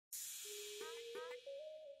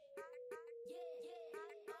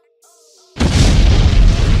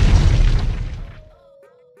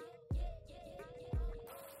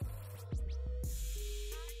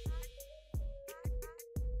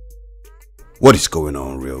What is going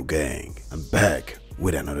on, real gang? I'm back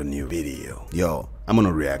with another new video. Yo, I'm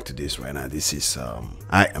gonna react to this right now. This is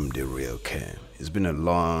Iamtherealak. It's been a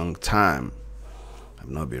long time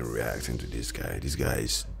I've not been reacting to this guy. This guy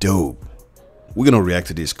is dope. We're gonna react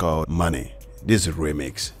to this called Money. This is a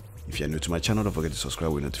remix. If you're new to my channel, don't forget to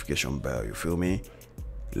subscribe with notification bell. You feel me?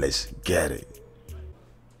 Let's get it.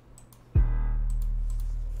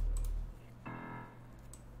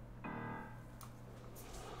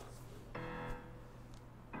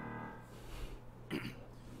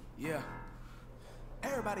 Yeah.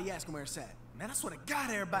 Everybody asking where it's at. Man, I swear to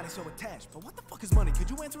God, everybody's so attached. But what the fuck is money? Could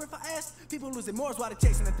you answer if I asked? People losing more while they're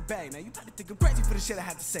chasing at the bag. Now you probably think I'm crazy for the shit I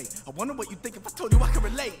had to say. I wonder what you think if I told you I could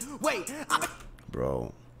relate. Wait,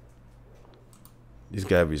 Bro, this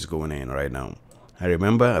guy is going in right now. I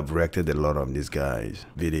remember I've reacted a lot on this guy's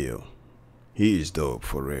video. He is dope,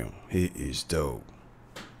 for real. He is dope.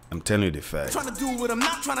 I'm telling you the fact. Trying to do what I'm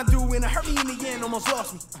not trying to do, and it hurt me in the end, almost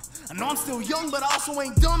lost me. I know I'm still young, but I also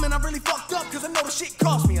ain't dumb, and I really fucked up, cause I know the shit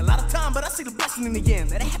cost me a lot of time, but I see the blessing in the end.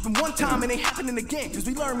 That it happened one time, and it happening again, cause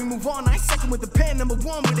we learn, we move on. I ain't second with the pen, number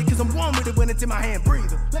one with it, cause I'm one with it when it's in my hand.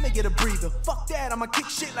 Breather, let me get a breather. Fuck that, I'ma kick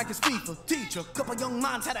shit like it's FIFA. Teacher, couple young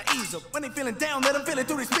minds had to ease up. When they feeling down, let them feel it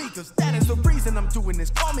through the speakers. That is the reason I'm doing this.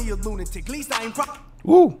 Call me a lunatic, least I ain't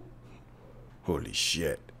Woo! Holy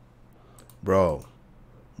shit. Bro,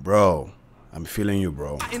 I'm feeling you,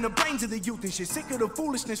 bro. In the brains of the youth and shit, sick of the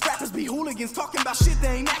foolishness. Rappers be hooligans talking about shit they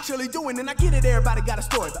ain't actually doing. And I get it, everybody got a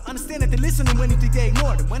story, but understand that they're listening when you think they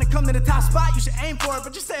ignored it. When it come to the top spot, you should aim for it,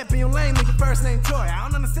 but you said being lame like your first name Toy. I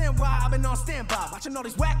don't understand why I've been on standby, watching all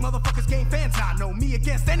these whack motherfuckers gain fans. I know me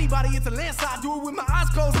against anybody, it's a landslide. Do it with my eyes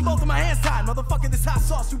closed and both of my hands tied. Motherfucker, this hot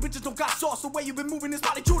sauce, you bitches don't got sauce. The way you been moving this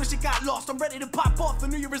body, true, this shit got lost. I'm ready to pop off. The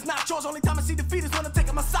new year is not yours. Only time I see defeat is when I'm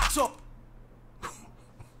taking my socks off.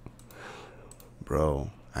 Bro,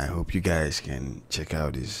 I hope you guys can check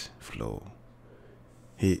out his flow.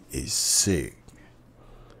 He is sick.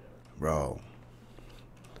 Bro,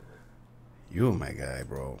 you're my guy,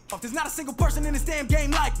 bro. There's not a single person in this damn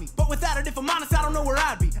game like me, but without it, if I'm honest, I don't know where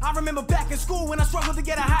I'd be. I remember back in school when I struggled to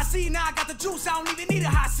get a high C. Now I got the juice, I don't even need a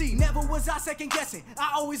high C. Never was I second guessing,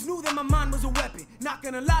 I always knew that my mind was a weapon. Not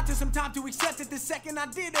gonna lie, took some time to accept it. The second I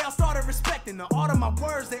did, they all started respecting the art of my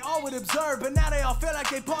words. They all would observe, but now they all feel like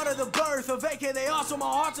they part of the birth of AK. They also my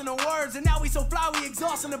hearts and the words, and now we so fly, we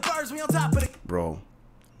exhausting the birds. We on top of it. Bro,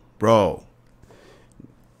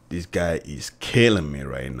 this guy is killing me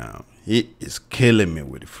right now. He is killing me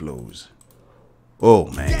with the flows. Oh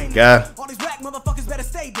man, God. All these whack motherfuckers better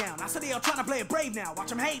stay down. I said they all trying to play it brave now. Watch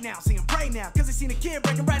them hate now, see them pray now. Cause they seen a kid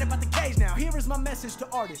breaking right about the cage now. Here is my message to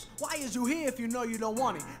artists. Why is you here if you know you don't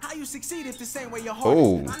want it? How you succeed if the same way your heart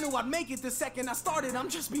is? I knew I'd make it the second I started. I'm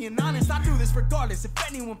just being honest. I do this regardless. If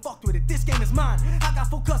anyone fucked with it, this game is mine. I got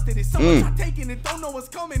full custody. Someone's not taking it, don't know what's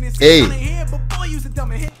coming. It's kinda here, but boy, use a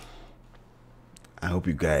dumb and hit. I hope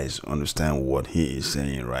you guys understand what he is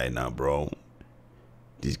saying right now, bro.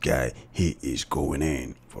 This guy, he is going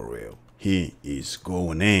in, for real. He is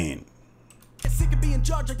going in. Sick of being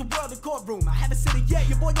judged like the world in courtroom. I haven't said it yet,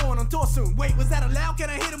 your boy going on tour soon. Wait, was that allowed? Can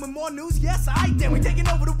I hit him with more news? Yes, alright then, we taking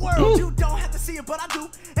over the world. You don't have to see it, but I do.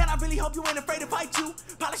 And I really hope you ain't afraid to fight you.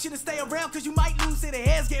 Probably shouldn't stay around, cause you might lose. Say the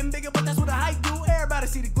hair's getting bigger, but that's what the hype do. Everybody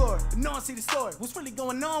see the glory, but no one see the story. What's really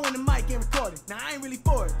going on when the mic ain't recorded? Now I ain't really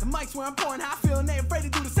for it. The mic's where I'm pouring how I feel, and they afraid to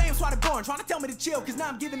do the same, so they're boring. Trying to tell me to chill, cause now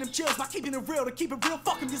I'm giving them chills by keeping it real. To keep it real,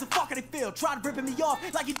 fuck them, just a fuck how they feel. Try to ripping me off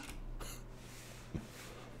like you.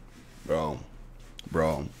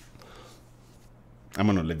 Bro, I'm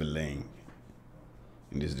gonna leave a link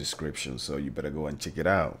in this description, so you better go and check it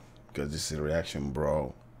out, because this is a reaction,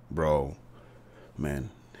 bro, man.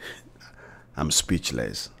 I'm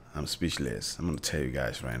speechless. I'm gonna tell you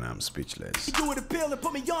guys right now, I'm speechless. You do with a pill and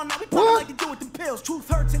put me on, now we probably like to do with the pills. Truth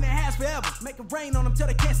hurts and it has forever. Make it rain on them till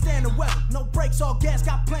they can't stand the weather. No breaks, all gas,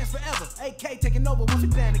 got plans forever. AK taking over once we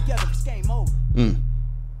band together, it's game over.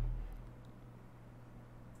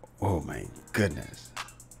 Oh my goodness.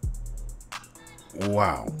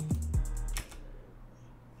 Wow.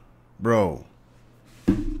 Bro.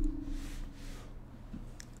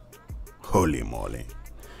 Holy moly.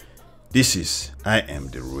 This is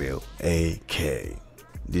Iamtherealak.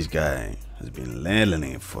 This guy has been nailing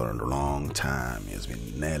it for a long time. He has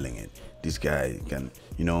been nailing it. This guy can,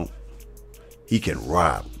 he can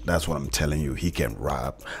rap. That's what I'm telling you. He can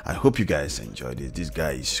rap. I hope you guys enjoyed it. This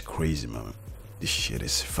guy is crazy, man. This shit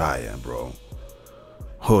is fire, bro.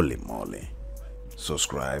 Holy moly.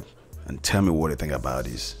 Subscribe and tell me what you think about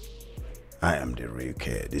this.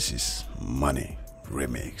 Iamtherealak. This is Money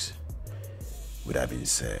Remix. With that being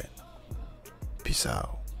said, peace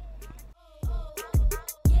out.